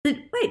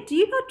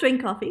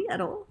drink coffee at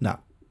all? No.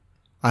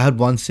 I had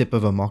one sip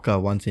of a mocha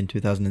once in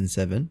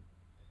 2007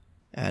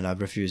 and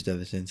I've refused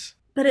ever since.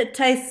 But it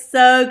tastes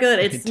so good.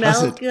 It smells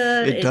doesn't.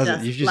 good. It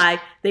doesn't. You just... like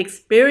the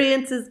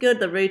experience is good.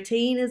 The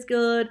routine is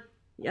good.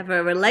 You have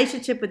a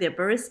relationship with your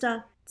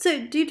barista.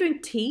 So do you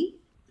drink tea?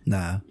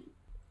 Nah.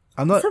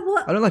 I'm not. So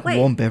what? I don't like Wait,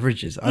 warm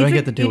beverages. I don't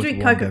get to deal with warm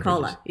beverages. You drink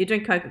Coca-Cola. You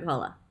drink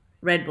Coca-Cola.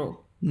 Red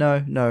Bull.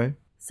 No.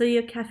 So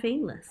you're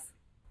caffeineless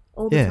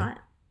all the time.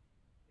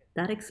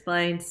 That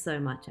explains so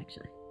much,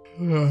 actually.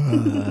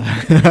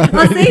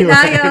 Oh, see,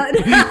 now you're...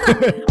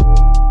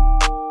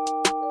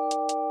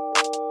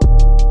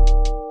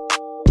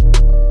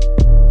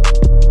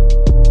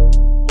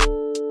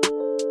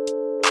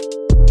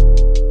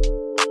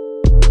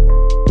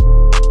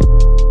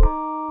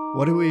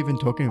 What are we even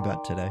talking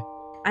about today?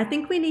 I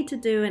think we need to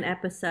do an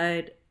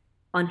episode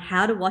on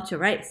how to watch a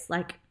race,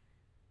 like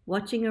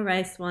watching a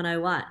race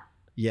 101.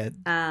 Yeah.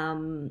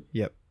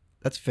 Yep.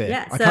 That's fair.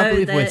 Yeah, I can't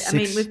believe we're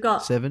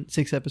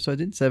six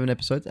episodes,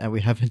 and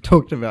we haven't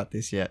talked about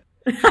this yet.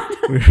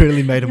 We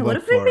really made them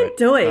work for it. What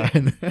have we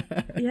been doing?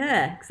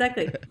 Yeah,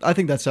 exactly. I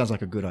think that sounds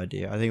like a good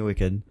idea. I think we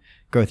can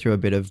go through a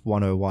bit of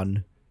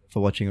 101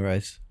 for watching a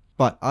race.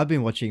 But I've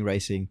been watching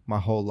racing my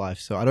whole life,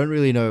 so I don't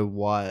really know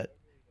what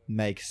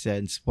makes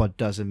sense, what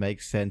doesn't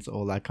make sense,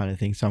 all that kind of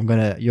thing. So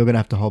you're gonna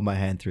have to hold my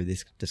hand through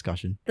this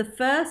discussion. The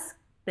first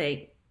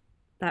thing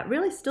that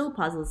really still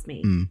puzzles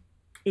me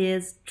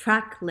is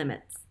track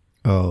limits.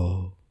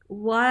 Oh.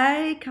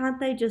 Why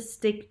can't they just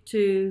stick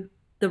to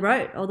the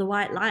road or the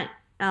white line?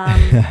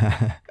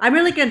 I'm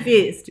really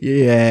confused.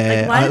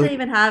 Yeah. Like, why do they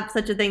even have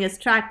such a thing as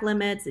track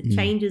limits? It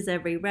changes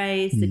every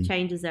race. It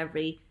changes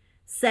every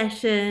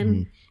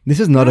session. This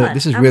is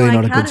really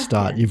not a good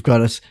start. You've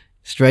got us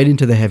straight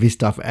into the heavy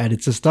stuff, and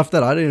it's the stuff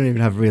that I don't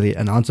even have really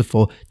an answer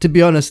for. To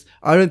be honest,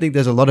 I don't think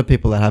there's a lot of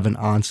people that have an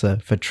answer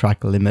for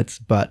track limits,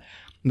 but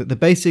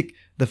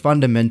the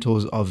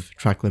fundamentals of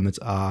track limits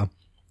are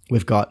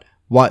we've got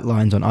white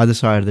lines on either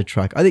side of the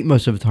track. I think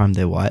most of the time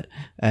they're white,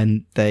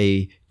 and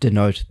they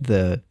denote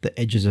the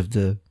edges of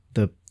the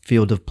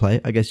field of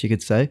play, I guess you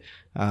could say.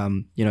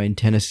 In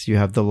tennis, you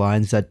have the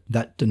lines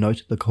that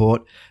denote the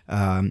court.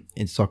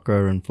 In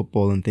soccer and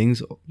football and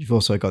things, you've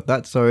also got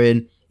that. So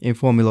in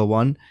Formula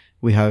One,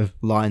 we have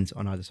lines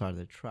on either side of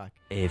the track.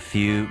 A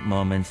few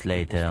moments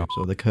later.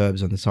 Or the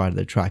curbs on the side of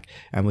the track.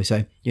 And we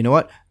say, you know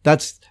what?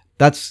 That's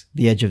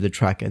the edge of the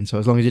track. And so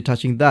as long as you're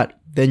touching that,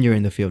 then you're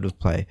in the field of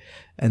play.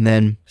 And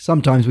then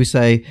sometimes we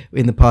say,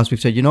 in the past, we've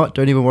said, you know what?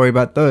 Don't even worry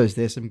about those.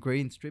 There's some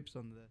green strips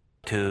on the...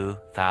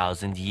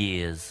 2,000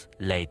 years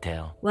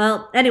later.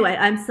 Well, anyway,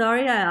 I'm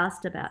sorry I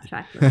asked about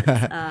track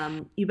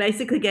limits. You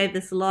basically gave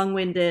this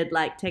long-winded,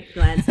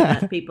 technical answer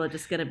that people are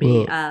just going to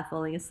be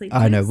falling asleep.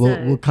 I know.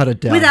 We'll cut it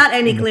down without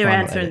any clear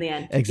answer in the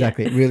end.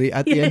 Exactly. Yeah. Really,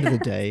 at the end of the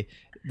day,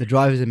 the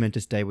drivers are meant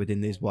to stay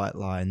within these white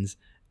lines,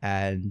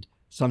 and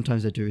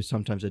sometimes they do,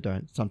 sometimes they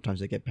don't. Sometimes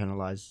they get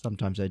penalized,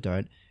 sometimes they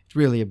don't. It's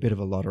really a bit of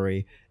a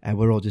lottery, and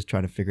we're all just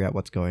trying to figure out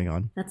what's going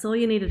on. That's all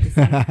you needed to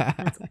say.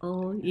 That's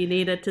all you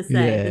needed to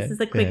say. Yeah, this is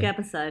a quick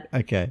episode.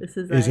 Okay. This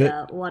is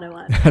a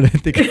 101. I don't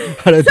think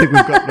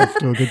we've gotten off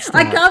to a good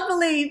start. I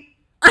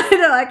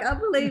can't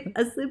believe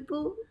a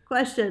simple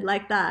question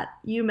like that.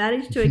 You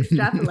managed to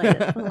extrapolate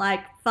it for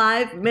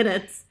 5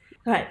 minutes.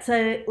 All right,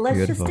 so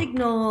let's just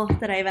ignore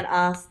that I even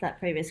asked that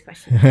previous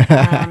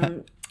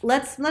question.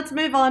 Let's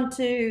move on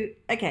to,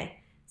 okay,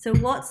 so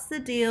what's the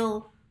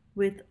deal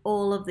with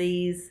all of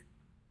these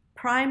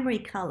primary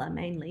color,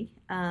 mainly,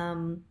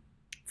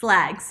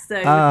 flags? So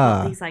you've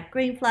got these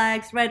green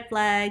flags, red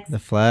flags. The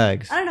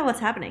flags. I don't know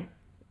what's happening.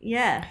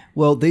 Yeah.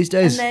 Well, these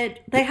days... And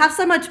they have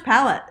so much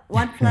power.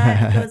 One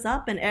flag goes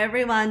up and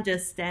everyone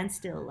just stands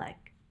still,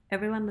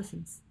 everyone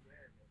listens.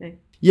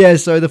 Yeah,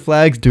 so the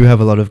flags do have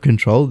a lot of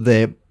control.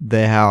 They're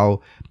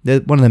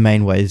one of the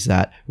main ways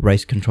that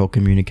race control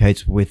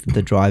communicates with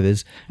the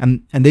drivers.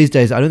 And these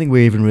days, I don't think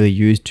we even really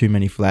use too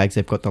many flags.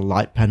 They've got the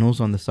light panels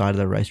on the side of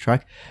the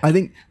racetrack. I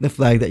think the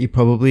flag that you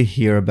probably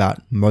hear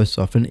about most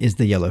often is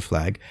the yellow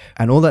flag.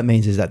 And all that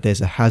means is that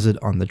there's a hazard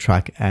on the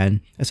track, and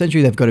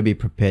essentially they've got to be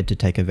prepared to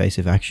take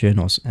evasive action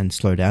and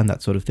slow down,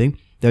 that sort of thing.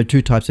 There are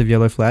two types of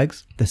yellow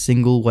flags. The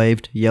single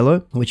waved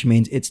yellow, which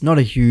means it's not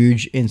a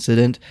huge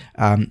incident.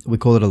 We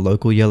call it a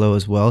local yellow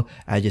as well.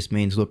 It just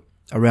means, look,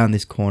 around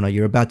this corner,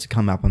 you're about to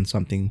come up on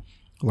something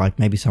like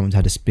maybe someone's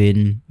had a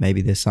spin,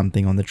 maybe there's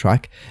something on the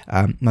track,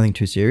 nothing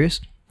too serious.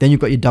 Then you've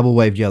got your double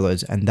waved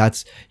yellows, and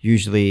that's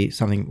usually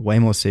something way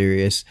more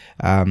serious.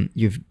 I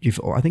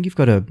think you've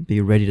got to be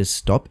ready to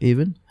stop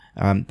even,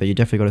 but you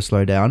definitely got to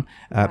slow down.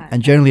 Right.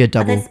 And generally a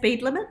double... Are there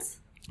speed limits?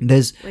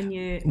 There's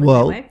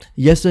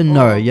yes and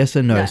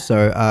no.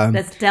 So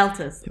there's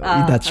deltas.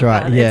 That's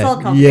right. God. Yeah, it's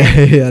all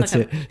complicated. Yeah, that's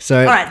it. So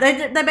all right,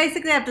 they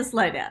basically have to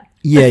slow down.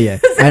 Yeah.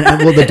 and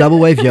well, the double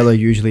wave yellow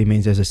usually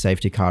means there's a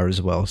safety car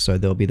as well. So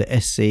there'll be the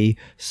SC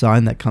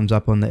sign that comes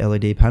up on the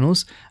LED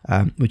panels,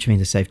 which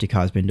means a safety car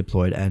has been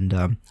deployed,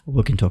 and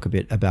we can talk a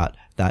bit about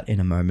that in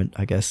a moment,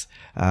 I guess.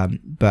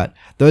 But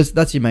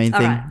that's your main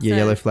thing. Right, your so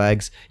yellow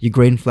flags. Your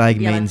green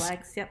flag yellow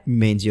flags, yep.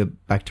 means you're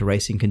back to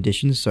racing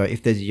conditions. So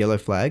if there's a yellow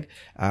flag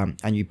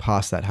and you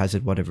pass that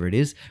hazard, whatever it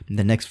is,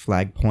 the next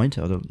flag point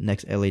or the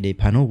next LED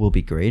panel will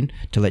be green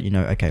to let you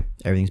know, okay,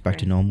 everything's back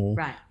to normal.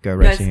 Right. Go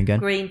racing again.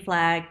 Green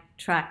flag,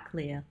 track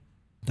clear.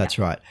 That's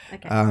right.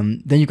 Okay.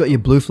 Then you've got your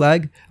blue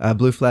flag.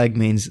 Blue flag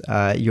means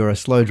you're a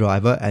slow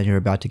driver and you're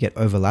about to get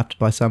overlapped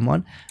by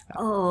someone.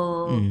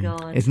 Oh,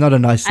 God. It's not a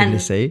nice thing to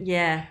see.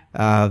 Yeah.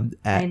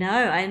 I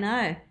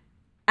know.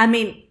 I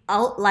mean,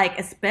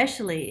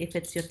 especially if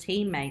it's your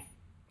teammate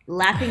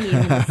lapping you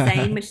in the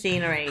same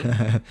machinery,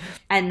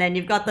 and then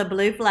you've got the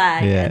blue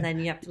flag, and then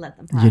you have to let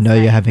them pass. You know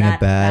you're having a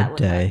bad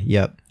day.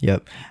 Hurt.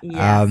 Yep.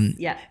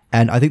 Yes,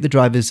 And I think the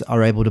drivers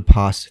are able to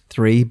pass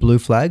 3 blue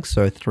flags,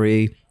 so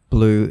 3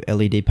 blue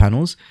LED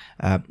panels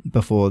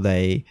before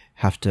they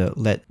have to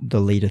let the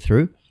leader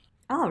through.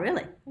 Oh,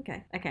 really?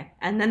 Okay.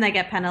 And then they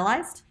get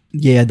penalized?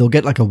 Yeah, they'll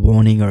get like a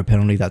warning or a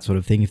penalty, that sort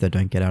of thing, if they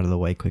don't get out of the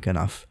way quick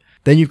enough.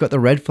 Then you've got the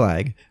red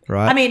flag,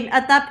 right? I mean,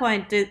 at that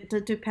point, do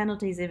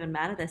penalties even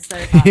matter? They're so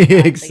far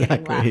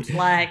exactly.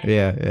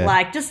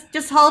 Like,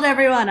 just hold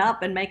everyone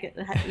up and make it,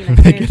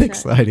 make it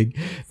exciting.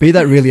 Be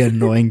that really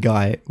annoying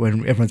guy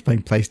when everyone's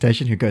playing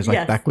PlayStation who goes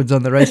backwards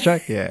on the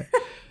racetrack. Yeah.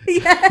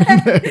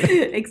 Yeah,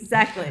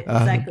 exactly.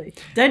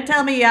 Don't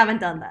tell me you haven't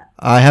done that.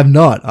 I have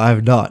not.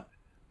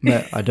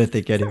 No, I don't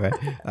think anyway.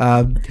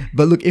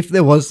 But look, if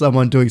there was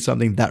someone doing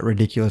something that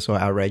ridiculous or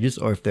outrageous,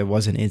 or if there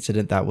was an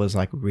incident that was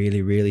like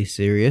really, really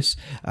serious,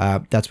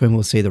 that's when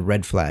we'll see the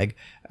red flag.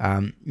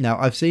 Now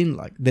I've seen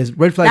like there's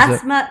red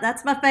flags.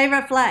 That's my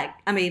favorite flag.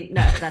 I mean,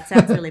 no, that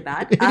sounds really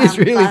bad. It is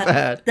really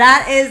bad.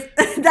 That is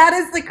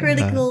the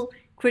critical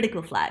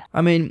flag.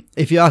 I mean,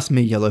 if you ask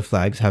me, yellow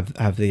flags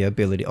have the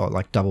ability, or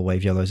like double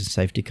wave yellows and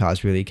safety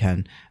cars really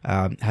can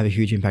have a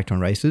huge impact on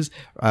races.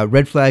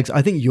 Red flags,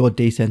 I think you're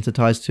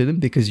desensitized to them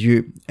because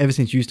ever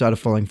since you started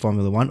following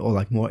Formula One, or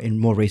like in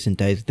more recent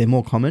days, they're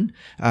more common.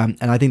 And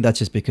I think that's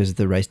just because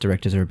the race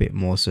directors are a bit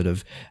more sort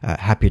of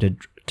happy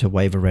to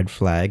wave a red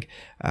flag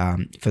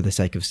for the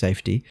sake of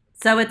safety.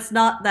 So it's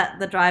not that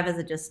the drivers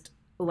are just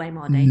way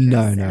more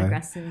dangerous and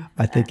aggressive.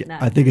 I think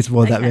it's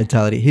more that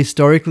mentality.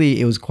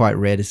 Historically, it was quite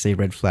rare to see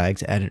red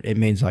flags, and it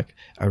means like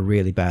a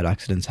really bad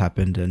accident's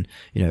happened, and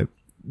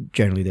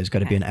generally there's got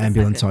to be an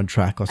ambulance on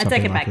track or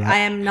something like that.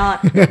 I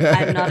take it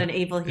back. I'm not an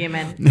evil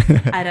human.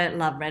 I don't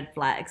love red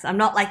flags. I'm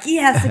not like, he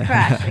has to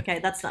crash. Okay,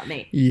 that's not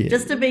me. Yeah.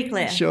 Just to be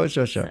clear. Sure.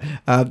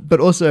 But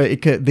also,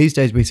 these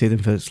days we see them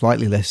for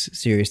slightly less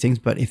serious things,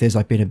 but if there's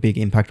like been a big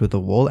impact with the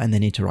wall and they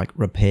need to like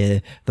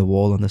repair the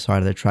wall on the side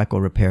of the track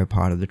or repair a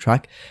part of the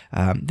track,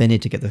 they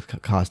need to get the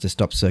cars to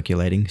stop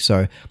circulating.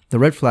 So the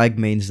red flag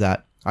means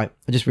that I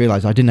just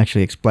realized I didn't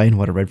actually explain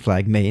what a red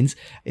flag means.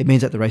 It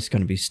means that the race is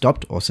going to be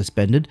stopped or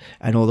suspended,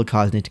 and all the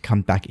cars need to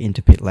come back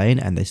into pit lane,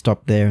 and they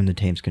stop there, and the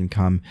teams can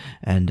come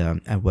and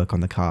work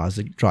on the cars.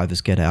 The drivers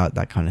get out,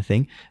 that kind of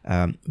thing,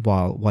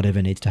 while whatever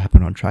needs to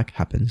happen on track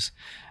happens.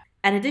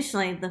 And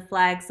additionally, the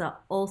flags are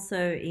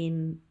also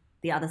in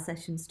the other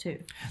sessions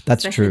too.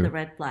 That's especially true. The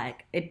red flag.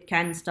 It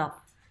can stop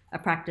a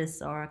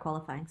practice or a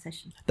qualifying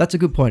session. That's a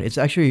good point. It's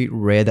actually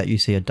rare that you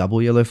see a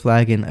double yellow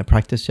flag in a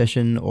practice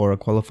session or a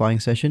qualifying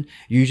session.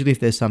 Usually if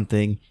there's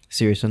something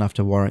serious enough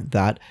to warrant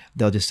that,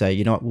 they'll just say,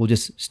 you know what, we'll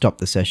just stop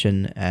the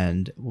session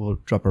and we'll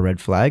drop a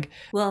red flag.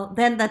 Well,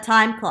 then the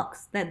time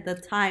clocks.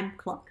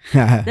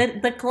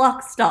 The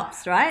clock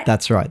stops, right?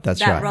 That's right. That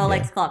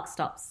Rolex clock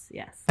stops,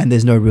 yes. And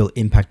there's no real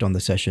impact on the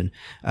session.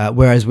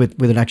 Whereas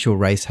with an actual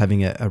race,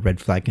 having a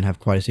red flag can have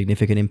quite a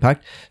significant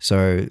impact.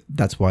 So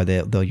that's why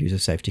they'll use a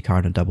safety car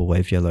and a double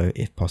wave yellow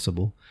if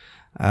possible.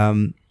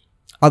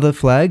 Other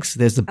flags,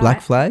 there's the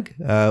black flag,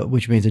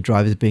 which means the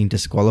driver is being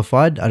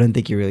disqualified. I don't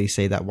think you really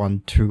see that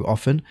one too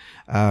often.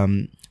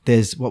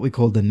 There's what we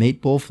call the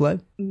meatball flag.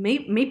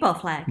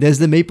 Meatball flag. There's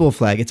the meatball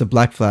flag. It's a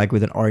black flag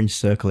with an orange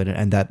circle in it,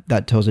 and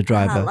that tells a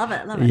driver. I love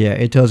it. Yeah,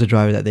 it tells a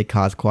driver that their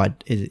car's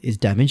is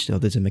damaged, or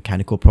there's a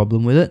mechanical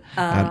problem with it,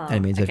 and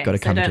it means they've got to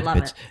come into the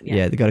pits.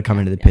 Yeah, they've got to come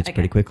into the pits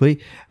pretty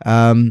quickly.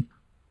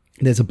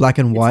 There's a black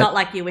and white. It's not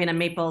like you win a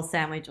meatball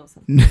sandwich or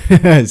something.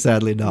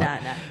 Sadly not.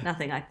 No,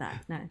 nothing like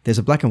that. No. There's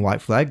a black and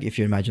white flag. If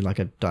you imagine like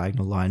a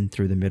diagonal line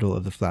through the middle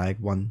of the flag,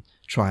 one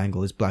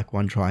triangle is black,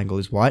 one triangle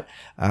is white.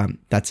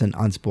 That's an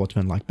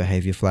unsportsmanlike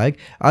behavior flag.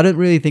 I don't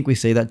really think we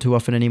see that too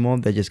often anymore.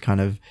 They just kind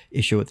of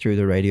issue it through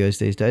the radios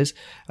these days.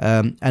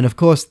 And of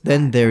course,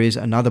 then there is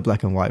another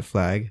black and white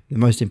flag, the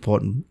most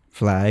important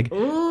flag.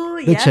 Ooh,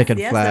 the checkered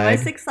flag. The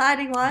most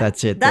exciting one.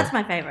 That's it. That's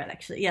my favorite,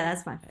 actually. Yeah,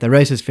 that's my favorite. The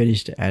race is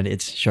finished and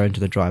it's shown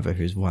to the driver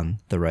who's won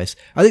the race.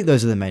 I think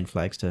those are the main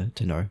flags to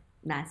know.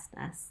 Nice.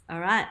 All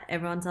right,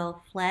 everyone's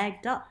all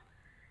flagged up.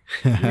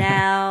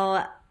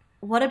 Now,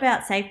 what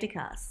about safety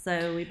cars?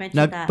 So we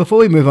mentioned that. Before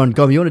we move on,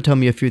 Gom, you want to tell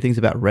me a few things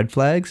about red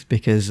flags?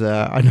 Because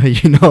I know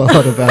you know a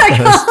lot about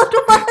those.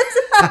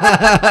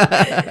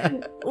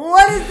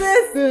 What is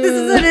this? This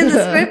isn't in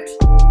the script.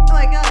 Oh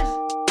my gosh.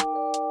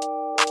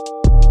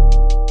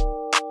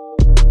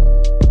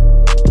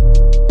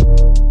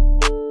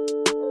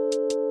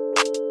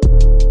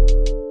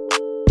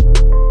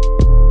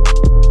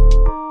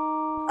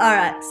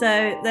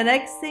 So the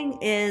next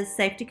thing is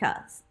safety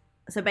cars.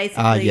 So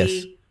basically,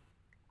 yes.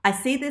 I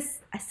see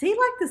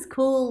like this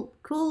cool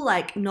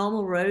like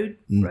normal road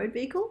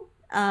vehicle.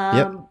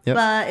 Yep.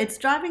 But it's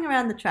driving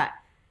around the track.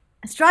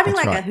 It's driving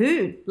That's like right. a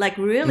hoon, like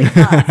really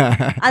fast.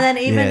 And then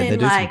even they in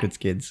do some like good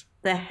skids.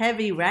 the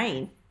heavy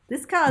rain,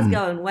 this car is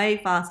going way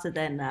faster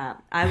than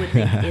I would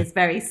think is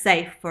very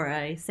safe for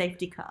a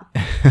safety car.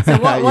 So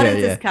what is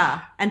this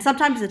car? And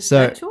sometimes it's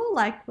virtual.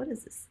 Like, what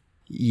is this?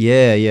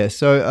 Yeah.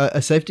 So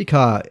a safety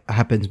car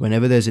happens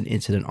whenever there's an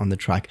incident on the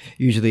track.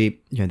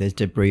 Usually, there's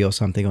debris or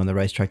something on the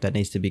racetrack that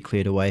needs to be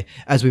cleared away.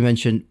 As we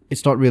mentioned,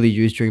 it's not really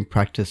used during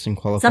practice and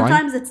qualifying.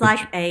 Sometimes it's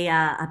like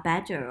a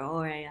badger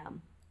or a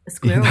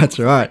squirrel. That's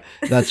right.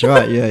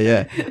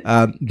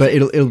 Yeah. But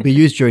it'll be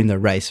used during the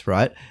race,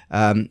 right?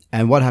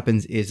 And what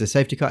happens is the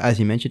safety car, as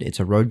you mentioned, it's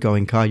a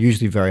road-going car,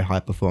 usually very high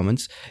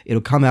performance.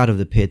 It'll come out of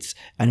the pits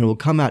and it will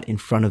come out in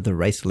front of the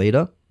race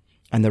leader.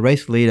 And the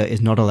race leader is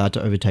not allowed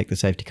to overtake the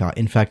safety car.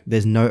 In fact,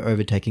 there's no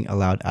overtaking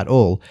allowed at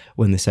all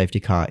when the safety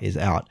car is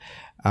out.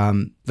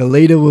 The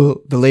leader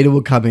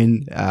will come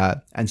in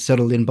and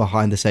settle in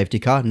behind the safety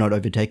car, not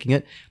overtaking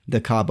it.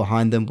 The car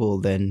behind them will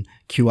then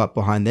queue up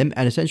behind them,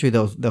 and essentially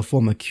they'll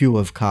form a queue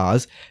of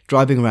cars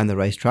driving around the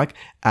racetrack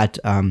at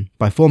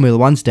by Formula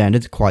One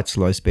standards quite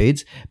slow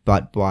speeds,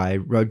 but by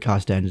road car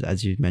standards,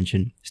 as you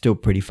mentioned, still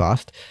pretty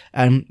fast.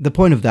 And the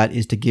point of that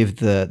is to give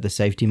the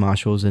safety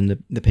marshals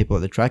and the people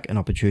at the track an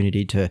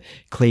opportunity to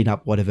clean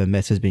up whatever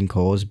mess has been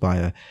caused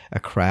by a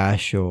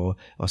crash or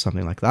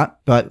something like that.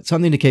 But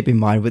something to keep in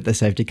mind with the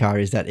safety car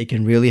is that it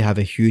can really have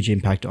a huge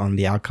impact on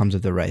the outcomes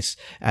of the race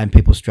and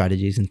people's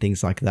strategies and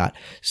things like that.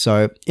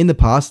 So in the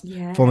past,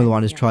 Formula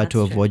One has tried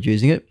to avoid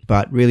using it,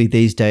 but really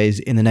these days,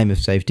 in the name of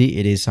safety,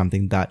 it is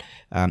something that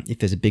if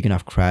there's a big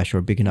enough crash or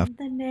a big enough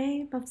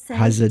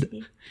hazard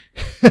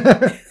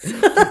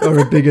or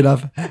a big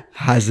enough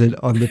hazard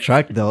on the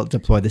track, they'll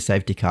deploy the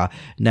safety car.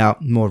 Now,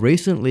 more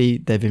recently,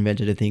 they've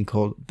invented a thing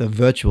called the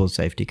virtual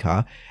safety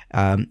car.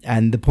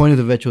 And the point of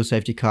the virtual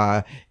safety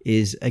car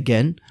is,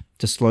 again,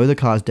 to slow the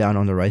cars down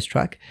on the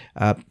racetrack,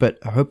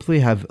 but hopefully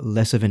have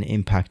less of an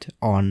impact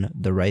on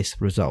the race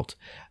result.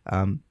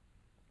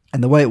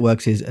 And the way it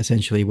works is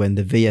essentially when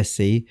the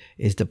VSC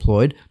is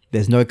deployed,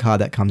 there's no car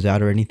that comes out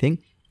or anything,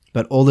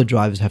 but all the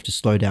drivers have to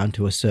slow down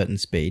to a certain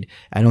speed.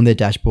 And on their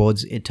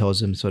dashboards, it tells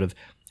them sort of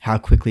how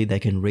quickly they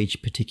can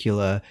reach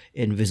particular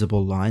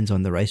invisible lines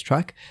on the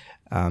racetrack.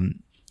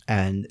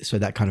 And so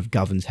that kind of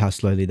governs how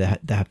slowly they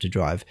have to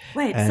drive.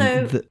 Wait,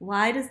 so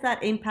why does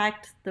that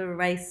impact the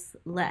race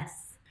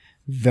less?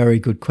 Very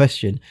good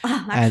question.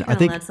 Oh, I'm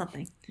actually going to learn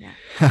something.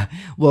 Yeah.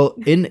 Well,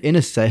 in a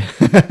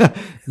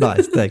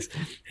nice, thanks.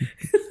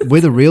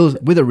 With a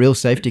real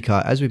safety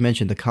car, as we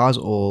mentioned, the cars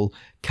all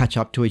catch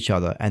up to each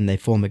other and they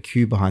form a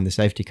queue behind the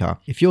safety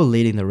car. If you're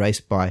leading the race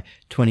by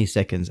 20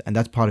 seconds, and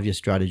that's part of your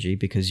strategy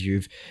because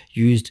you've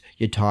used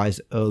your tires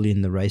early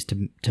in the race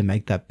to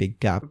make that big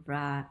gap.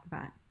 Right.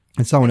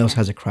 And someone else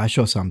has a crash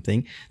or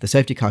something, the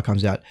safety car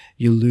comes out,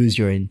 you lose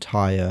your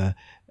entire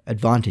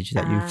advantage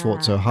that you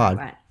fought so hard.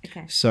 Right.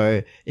 Okay.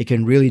 So it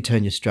can really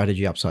turn your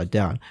strategy upside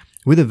down.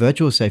 With a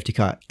virtual safety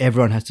car,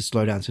 everyone has to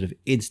slow down sort of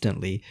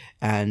instantly.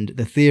 And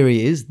the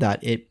theory is that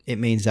it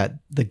means that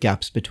the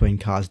gaps between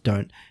cars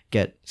don't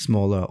get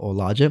smaller or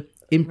larger.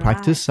 In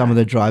practice, some of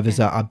the drivers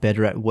are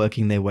better at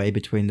working their way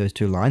between those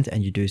two lines,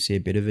 and you do see a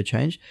bit of a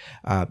change.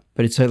 But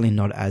it's certainly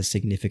not as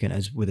significant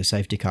as with a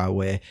safety car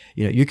where,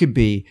 you could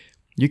be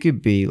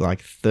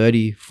like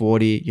 30,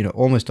 40,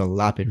 almost a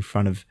lap in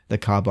front of the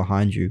car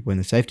behind you. When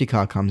the safety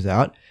car comes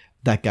out,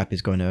 that gap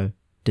is going to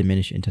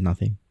diminish into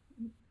nothing.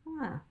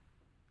 Ah,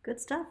 good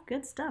stuff.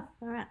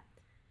 All right.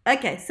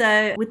 Okay,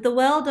 so with the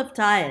world of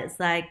tires,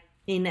 like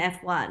in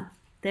F1,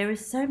 there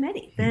is so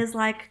many. There's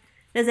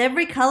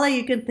every color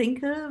you can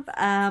think of.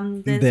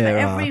 There's for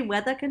every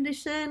weather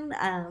condition.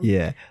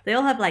 They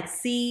all have like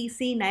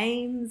C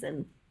names,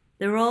 and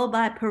they're all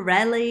by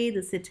Pirelli,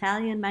 this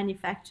Italian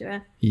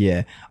manufacturer.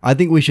 Yeah, I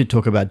think we should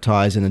talk about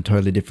tires in a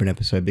totally different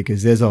episode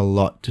because there's a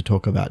lot to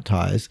talk about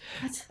tires.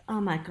 What? Oh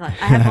my God.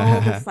 I have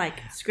all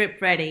this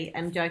script ready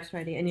and jokes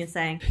ready, and you're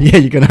saying... Yeah,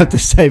 you're going to have to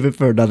save it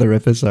for another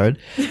episode.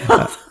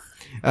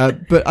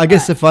 But I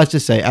guess suffice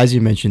to say, as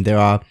you mentioned, there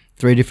are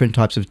 3 different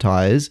types of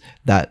tires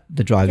that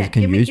the drivers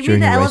can use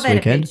during the race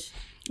weekend. Pitch.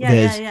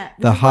 There's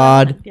the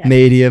hard,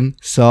 medium,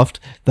 soft.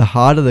 The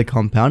harder the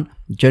compound,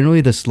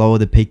 generally the slower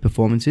the peak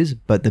performance is,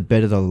 but the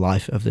better the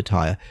life of the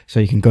tire. So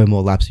you can go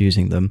more laps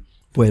using them.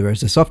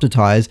 Whereas the softer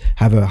tires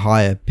have a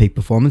higher peak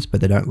performance,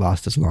 but they don't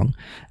last as long.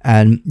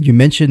 And you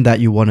mentioned that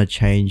you want to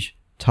change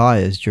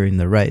tires during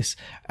the race.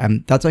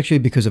 And that's actually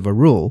because of a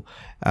rule.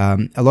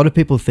 A lot of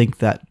people think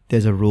that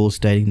there's a rule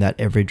stating that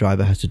every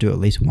driver has to do at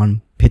least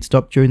 1 pit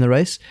stop during the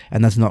race.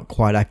 And that's not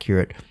quite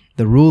accurate.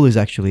 The rule is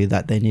actually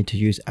that they need to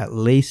use at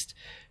least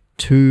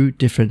 2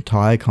 different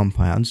tire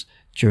compounds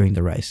during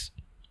the race,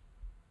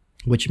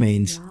 which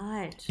means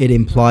it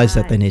implies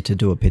that they need to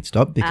do a pit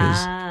stop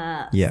because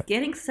it's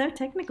getting so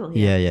technical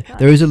here. Yeah.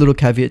 There is a little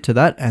caveat to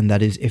that, and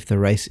that is if the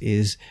race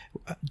is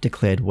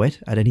declared wet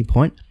at any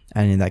point.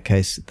 And in that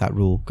case, that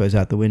rule goes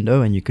out the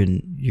window, and you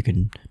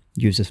can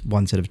use this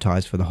one set of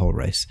tires for the whole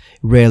race.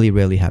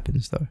 Rarely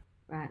happens though.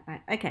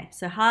 Right. Okay.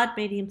 So hard,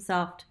 medium,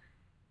 soft.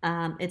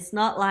 It's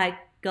not like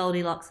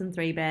Goldilocks and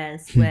Three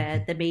Bears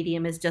where the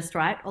medium is just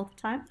right all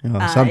the time.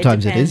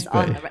 Sometimes it is,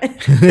 but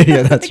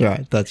yeah, that's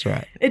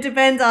right. It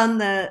depends on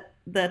the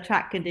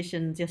track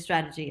conditions, your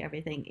strategy,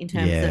 everything in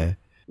terms of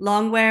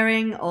long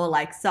wearing or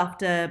like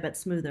softer but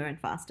smoother and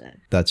faster.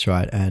 That's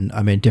right. And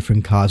I mean,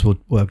 different cars will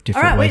work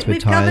different ways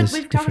with tires,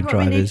 we've different covered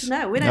what drivers. we need to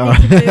know. We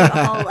don't need to do a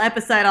whole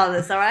episode on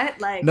this, all right?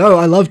 Like, no,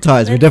 I love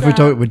tires. We're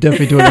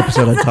definitely do an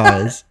episode on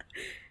tires.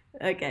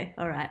 Okay,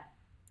 all right.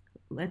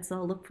 Let's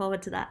all look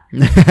forward to that.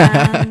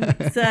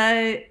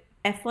 So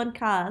F1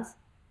 cars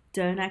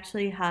don't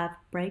actually have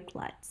brake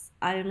lights.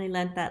 I only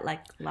learned that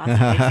like last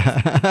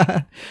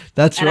week.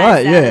 That's and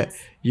right. Yeah,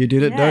 you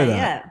didn't know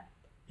that.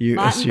 Yeah.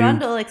 Martin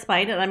Brundle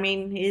explained it. I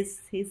mean,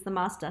 he's the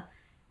master.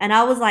 And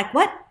I was like,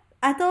 what?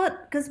 I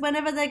thought, because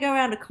whenever they go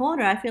around a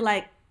corner, I feel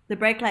like the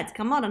brake lights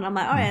come on, and I'm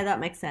like, oh yeah, that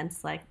makes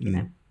sense. Like, you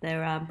know,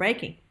 they're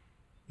braking.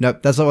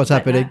 Nope, that's not what's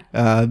happening.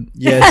 No.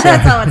 That's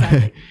not what's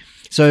happening.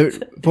 So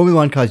Formula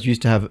One cars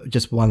used to have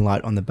just one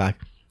light on the back,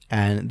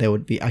 and they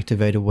would be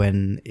activated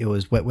when it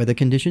was wet weather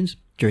conditions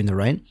during the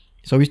rain.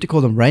 So we used to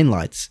call them rain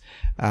lights.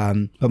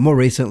 But more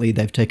recently,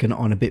 they've taken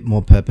on a bit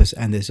more purpose,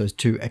 and there's those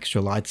 2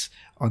 extra lights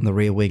on the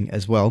rear wing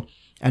as well.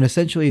 And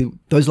essentially,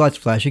 those lights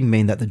flashing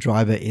mean that the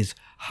driver is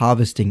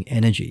harvesting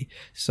energy.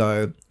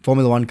 So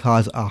Formula One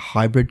cars are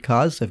hybrid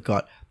cars. They've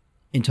got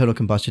internal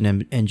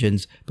combustion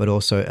engines, but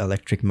also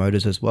electric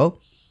motors as well.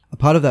 A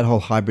part of that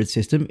whole hybrid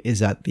system is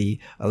that the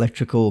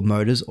electrical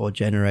motors or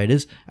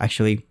generators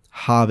actually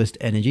harvest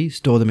energy,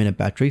 store them in a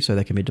battery so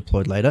they can be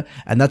deployed later.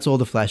 And that's all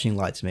the flashing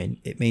lights mean.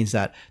 It means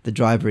that the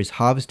driver is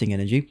harvesting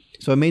energy.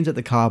 So it means that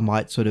the car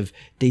might sort of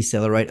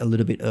decelerate a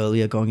little bit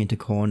earlier going into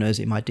corners.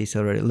 It might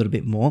decelerate a little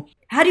bit more.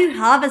 How do you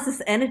harvest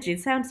this energy?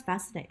 It sounds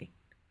fascinating.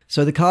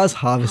 So the cars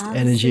harvest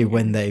energy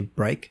when they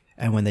brake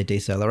and when they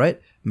decelerate,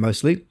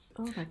 mostly.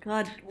 Oh my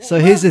God. So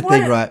here's the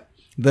thing, right?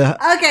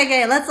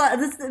 Okay.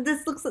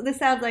 This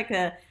sounds like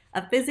a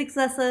physics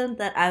lesson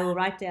that I will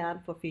write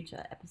down for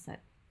future episode.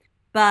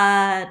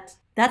 But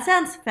that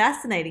sounds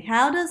fascinating.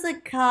 How does a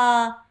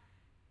car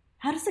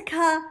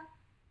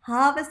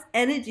harvest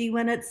energy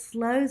when it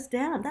slows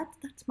down?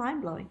 That's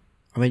mind blowing.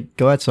 I mean,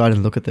 go outside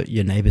and look at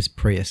your neighbor's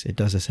Prius. It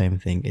does the same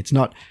thing. It's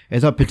not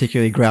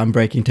particularly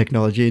groundbreaking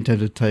technology in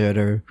terms of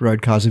Toyota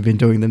road cars have been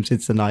doing them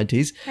since the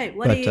 90s. Hey,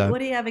 what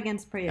do you have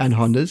against Prius? And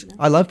Hondas.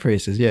 I love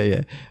Priuses.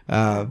 Yeah.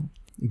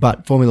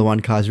 But Formula One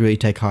cars really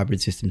take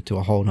hybrid systems to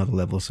a whole nother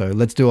level. So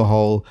let's do a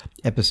whole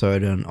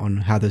episode on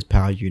how those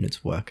power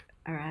units work.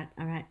 All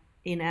right.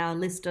 In our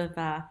list of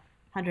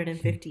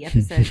 150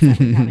 episodes that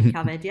we haven't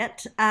covered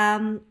yet.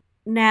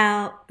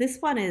 Now, this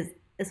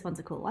one's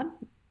a cool one.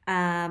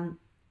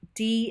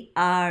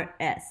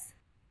 DRS.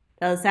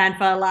 That'll stand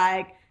for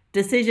like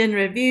Decision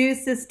Review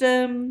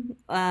System.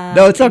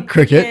 No, it's not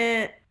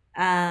cricket.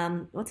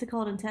 What's it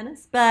called in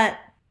tennis? But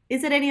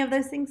is it any of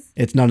those things?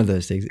 It's none of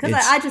those things. Because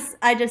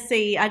I just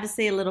see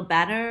a little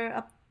banner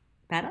up.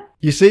 Banner?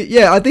 You see,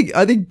 yeah, I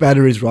think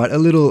banner is right. A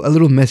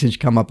little message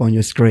come up on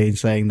your screen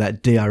saying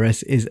that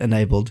DRS is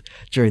enabled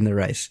during the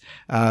race.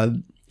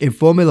 In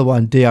Formula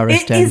One,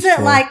 DRS stands for... Is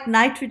it like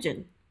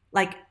nitrogen?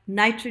 Like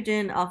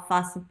nitrogen of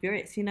Fast and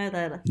Furious? You know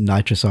the...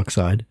 Nitrous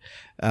oxide.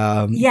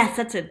 Yes,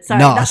 that's it. Sorry,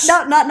 NOS.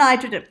 not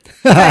nitrogen.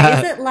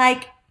 Sorry,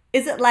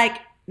 is it like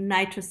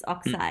nitrous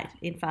oxide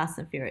in Fast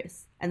and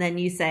Furious? And then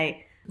you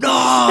say...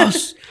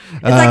 NOS!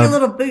 It's like a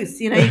little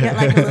boost, you get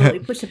like a little, you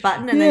push a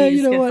button and then you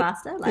just go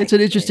faster. Like, it's an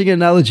interesting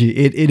analogy.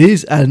 It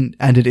is and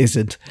it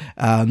isn't.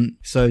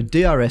 So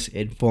DRS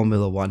in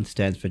Formula One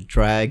stands for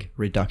Drag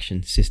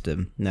Reduction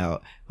System. Now,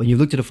 when you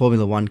looked at a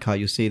Formula One car,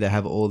 you'll see they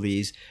have all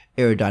these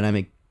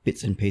aerodynamic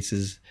bits and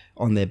pieces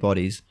on their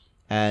bodies.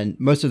 And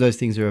most of those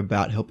things are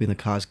about helping the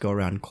cars go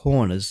around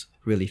corners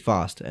really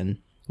fast. And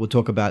we'll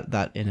talk about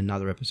that in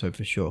another episode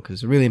for sure, because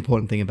it's a really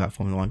important thing about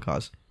Formula One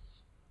cars.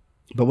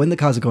 But when the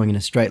cars are going in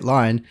a straight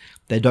line,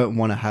 they don't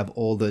want to have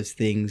all those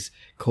things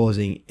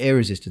causing air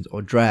resistance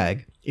or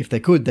drag. If they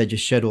could, they'd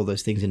just shed all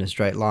those things in a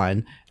straight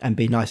line and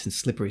be nice and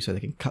slippery so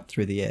they can cut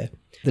through the air.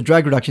 The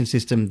drag reduction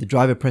system, the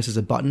driver presses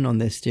a button on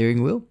their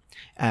steering wheel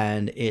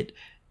and it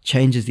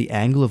changes the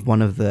angle of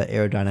one of the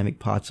aerodynamic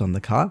parts on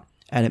the car.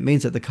 And it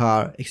means that the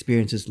car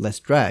experiences less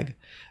drag.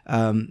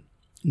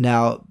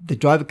 Now, the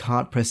driver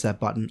can't press that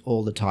button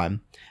all the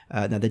time.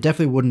 Now, they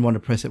definitely wouldn't want to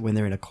press it when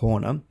they're in a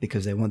corner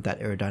because they want that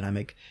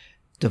aerodynamic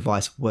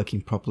device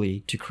working properly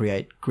to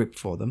create grip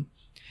for them.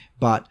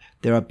 But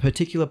there are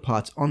particular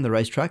parts on the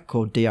racetrack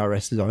called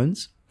DRS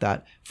zones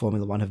that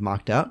Formula One have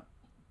marked out.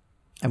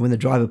 And when the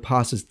driver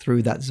passes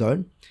through that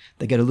zone,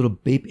 they get a little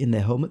beep in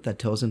their helmet that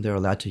tells them they're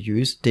allowed to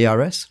use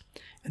DRS.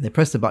 And they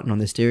press the button on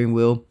their steering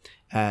wheel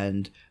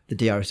and the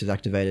DRS is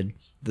activated.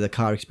 The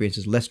car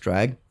experiences less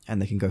drag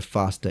and they can go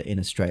faster in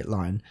a straight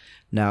line.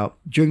 Now,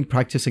 during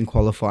practice and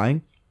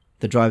qualifying,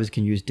 the drivers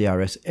can use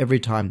DRS every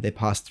time they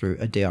pass through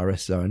a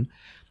DRS zone.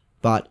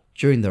 But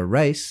during the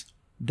race,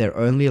 they're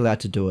only allowed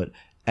to do it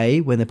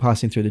A, when they're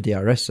passing through the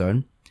DRS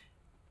zone.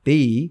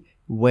 B,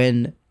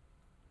 when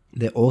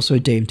they're also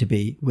deemed to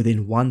be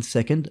within 1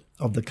 second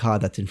of the car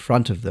that's in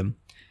front of them.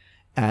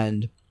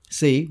 And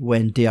C,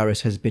 when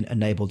DRS has been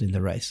enabled in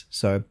the race.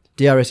 So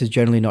DRS is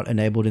generally not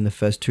enabled in the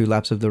first 2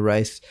 laps of the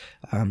race.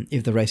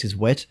 If the race is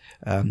wet,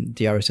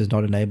 DRS is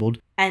not enabled.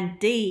 And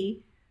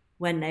D,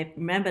 when they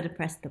remember to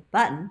press the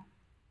button.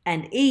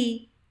 And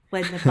E,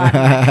 when the button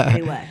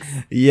actually works.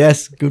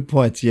 Yes, good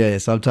points. Yeah,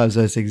 sometimes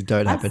those things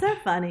don't happen. That's so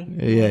funny.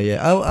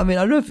 Yeah. I mean,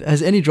 I don't know if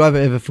has any driver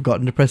ever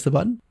forgotten to press the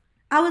button?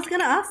 I was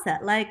going to ask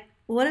that. Like,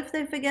 what if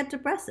they forget to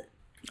press it?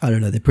 I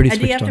don't know. They're pretty And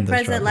do you switched have on, to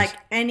those press it drivers. like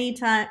any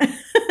time?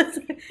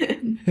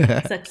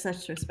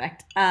 such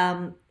respect.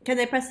 Can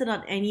they press it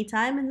on any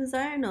time in the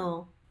zone,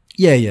 or?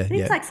 Yeah.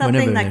 It's like something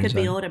Whenever that they're in could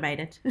be zone.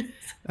 automated.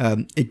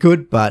 It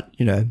could, but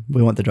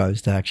we want the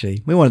drivers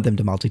to we wanted them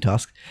to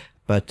multitask.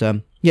 But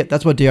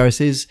that's what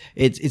DRS is.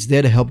 It's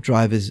there to help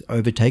drivers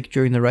overtake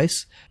during the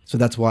race. So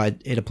that's why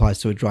it applies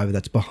to a driver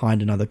that's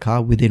behind another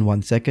car within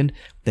 1 second.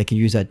 They can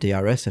use that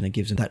DRS and it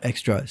gives them that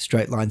extra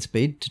straight line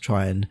speed to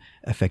try and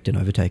affect an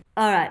overtake.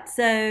 All right.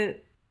 So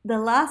the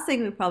last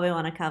thing we probably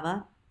want to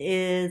cover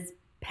is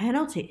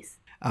penalties.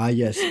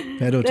 Yes,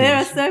 penalties. There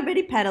are so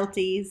many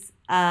penalties.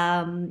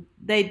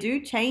 They do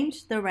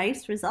change the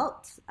race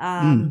results.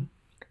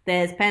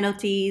 There's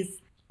penalties,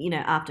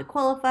 after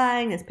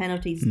qualifying. There's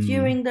penalties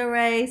during the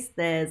race.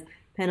 There's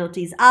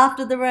penalties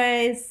after the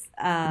race.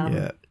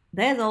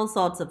 There's all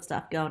sorts of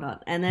stuff going on.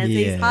 And there's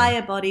these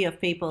higher body of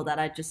people that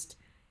are just,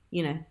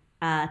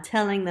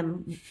 telling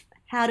them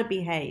how to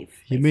behave.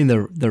 You mean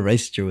the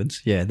race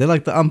stewards? Yeah, they're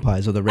like the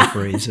umpires or the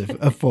referees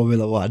of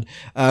Formula One.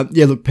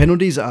 Look,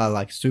 penalties are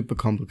like super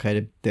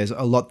complicated. There's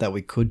a lot that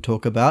we could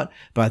talk about,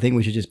 but I think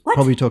we should just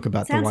probably talk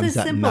about the ones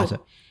that matter.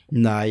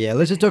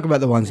 Let's just talk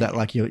about the ones that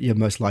like you're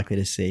most likely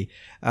to see.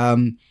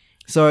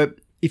 So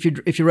if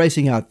you're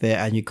racing out there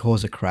and you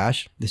cause a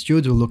crash, the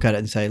stewards will look at it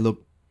and say,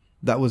 look,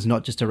 that was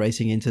not just a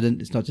racing incident.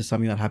 It's not just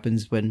something that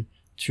happens when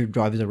two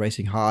drivers are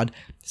racing hard.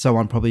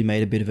 Someone probably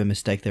made a bit of a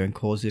mistake there and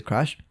caused the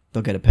crash.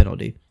 They'll get a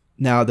penalty.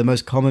 Now, the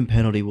most common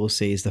penalty we'll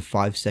see is the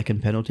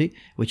 5-second penalty,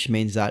 which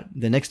means that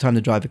the next time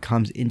the driver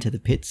comes into the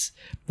pits,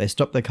 they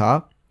stop the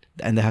car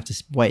and they have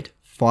to wait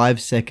 5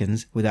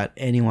 seconds without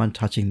anyone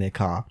touching their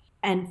car.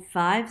 And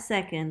 5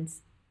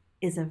 seconds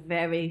is a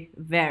very,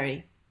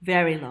 very,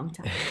 very long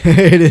time.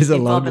 It is a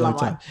long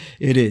time.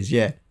 It is,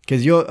 yeah.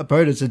 Because your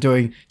opponents are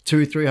doing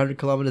 200-300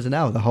 kilometers an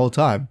hour the whole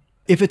time.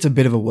 If it's a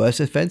bit of a worse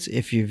offense,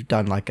 if you've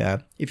done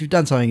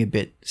something a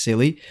bit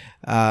silly,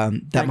 that'll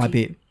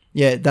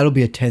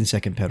be a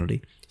 10-second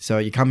penalty. So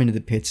you come into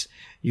the pits,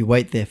 you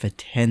wait there for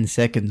 10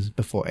 seconds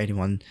before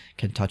anyone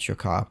can touch your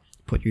car,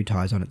 put new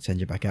tires on it, send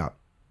you back out.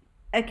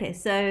 Okay,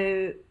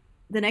 so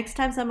the next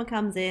time someone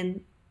comes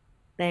in,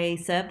 they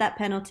serve that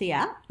penalty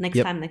out. Next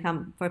time they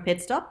come for a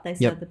pit stop, they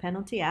serve the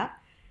penalty out.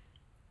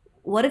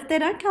 What if they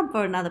don't come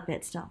for another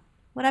pit stop?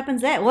 What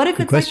happens there? What if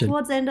it's like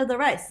towards the end of the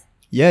race?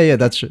 Yeah,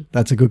 that's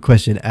a good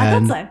question.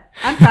 And I thought so.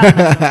 I'm proud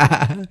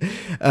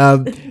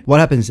of myself. What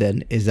happens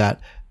then is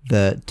that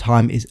the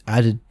time is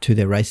added to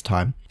their race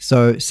time.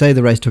 So say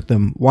the race took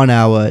them 1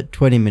 hour,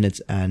 20 minutes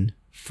and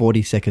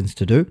 40 seconds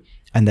to do,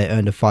 and they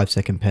earned a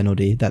 5-second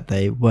penalty that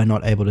they were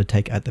not able to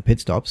take at the pit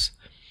stops.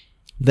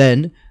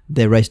 Then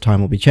their race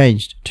time will be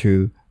changed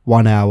to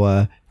 1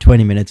 hour,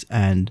 20 minutes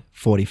and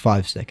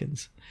 45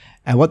 seconds.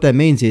 And what that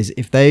means is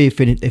if they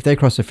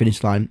cross the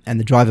finish line and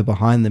the driver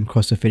behind them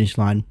cross the finish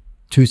line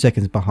 2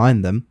 seconds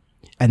behind them,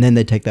 and then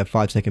they take that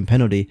 5-second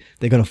penalty,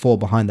 they're going to fall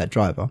behind that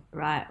driver.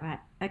 Right.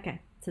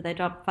 Okay. So they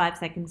drop 5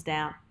 seconds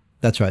down.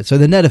 That's right. So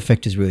the net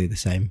effect is really the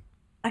same.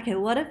 Okay,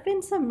 what have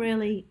been some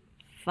really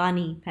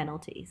funny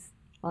penalties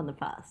on the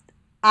past?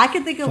 I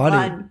can think of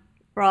one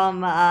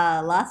from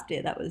last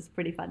year that was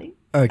pretty funny.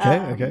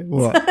 Okay.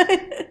 What?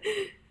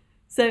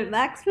 So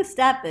Max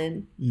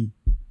Verstappen,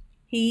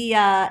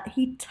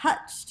 he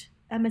touched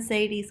a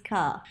Mercedes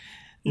car.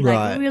 He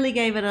really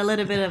gave it a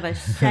little bit of a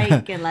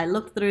shake and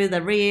looked through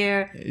the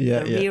rear,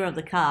 rear of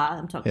the car.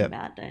 I'm talking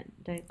about.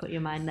 Don't put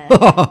your mind there.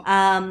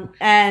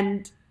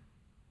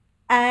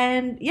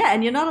 And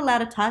you're not allowed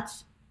to touch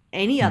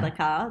any other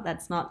car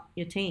that's not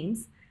your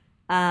team's.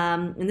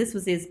 And this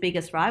was his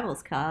biggest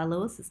rival's car,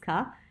 Lewis's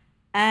car.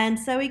 And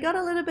so he got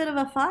a little bit of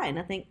a fine.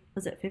 I think,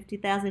 was it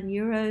 50,000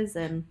 euros?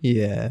 And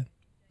yeah,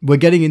 we're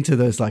getting into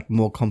those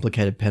more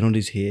complicated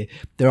penalties here.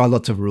 There are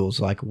lots of rules,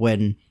 like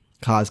when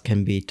cars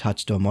can be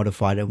touched or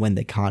modified and when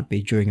they can't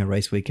be during a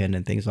race weekend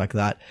and things like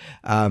that.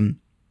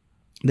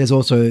 There's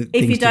also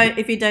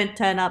if you don't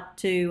turn up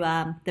to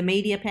the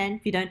media pen,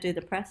 if you don't do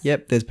the press.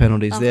 Yep, there's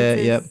penalties there.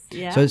 Yep.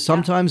 Yeah, so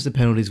sometimes the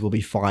penalties will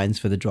be fines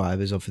for the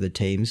drivers or for the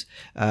teams.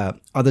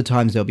 Other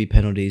times there'll be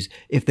penalties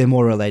if they're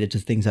more related to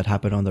things that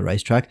happen on the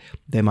racetrack.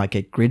 They might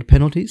get grid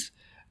penalties.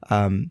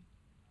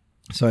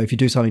 So if you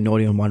do something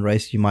naughty on one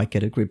race, you might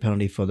get a grid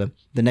penalty for the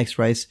next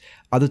race.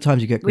 Other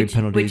times you get grid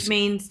penalties. Which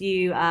means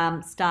you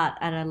start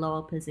at a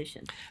lower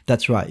position.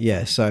 That's right,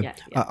 yeah. So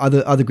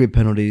other grid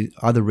penalties,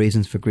 other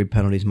reasons for grid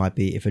penalties might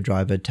be if a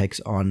driver takes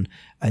on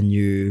a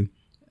new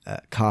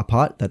car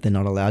part that they're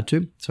not allowed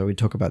to. So we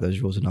talk about those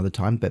rules another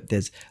time, but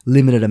there's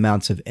limited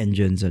amounts of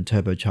engines and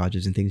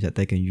turbochargers and things that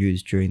they can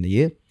use during the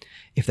year.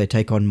 If they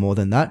take on more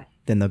than that,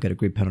 then they'll get a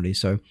grid penalty.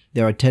 So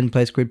there are 10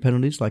 place grid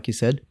penalties, like you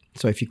said.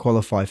 So if you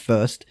qualify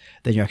first,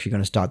 then you're actually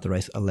going to start the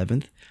race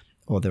 11th,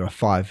 or there are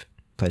 5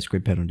 place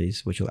grid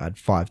penalties, which will add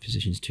 5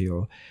 positions to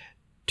your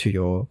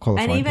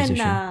qualifying position.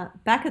 And even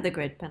back of the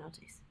grid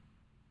penalties.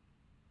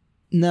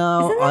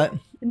 No,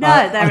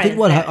 there is.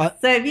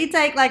 So if you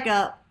take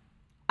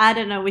I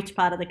don't know which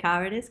part of the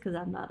car it is because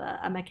I'm not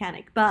a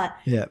mechanic, but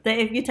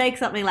if you take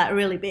something like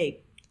really big,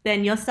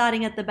 then you're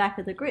starting at the back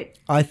of the grid.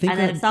 I think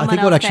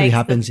what actually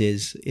happens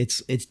is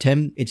it's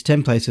 10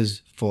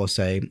 places for,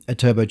 say, a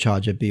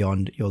turbocharger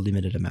beyond your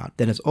limited amount.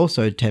 Then it's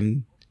also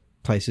 10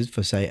 places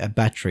for, say, a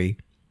battery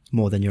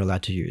more than you're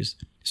allowed to use.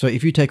 So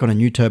if you take on a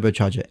new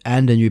turbocharger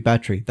and a new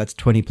battery, that's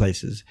 20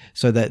 places.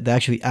 So that they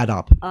actually add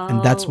up.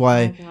 And that's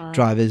why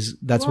why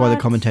the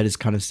commentators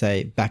kind of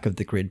say back of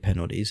the grid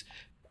penalties.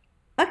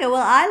 Okay,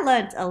 well, I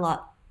learned a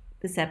lot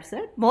this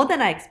episode, more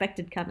than I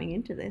expected coming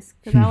into this,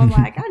 because I was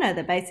like, I know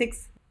the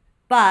basics.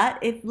 But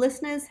if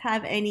listeners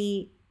have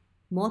any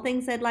more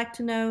things they'd like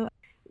to know,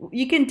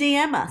 you can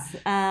DM us,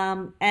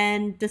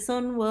 and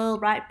Dasun will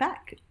write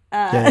back.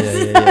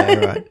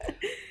 Right.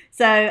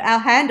 So our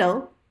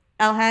handle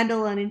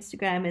on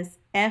Instagram is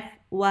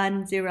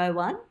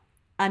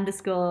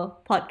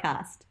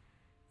F101_podcast.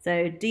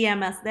 So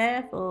DM us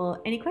there for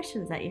any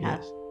questions that you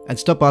have. Yes. And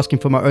stop asking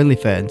for my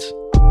OnlyFans.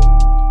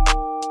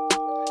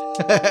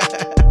 A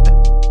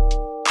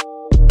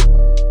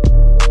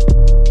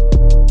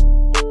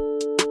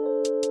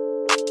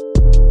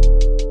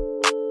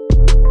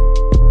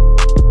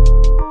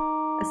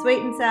sweet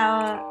and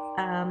sour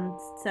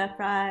stir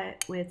fry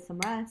with some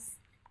rice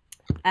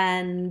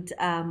and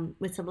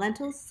with some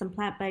lentils, some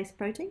plant-based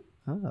protein.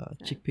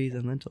 Chickpeas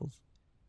and lentils.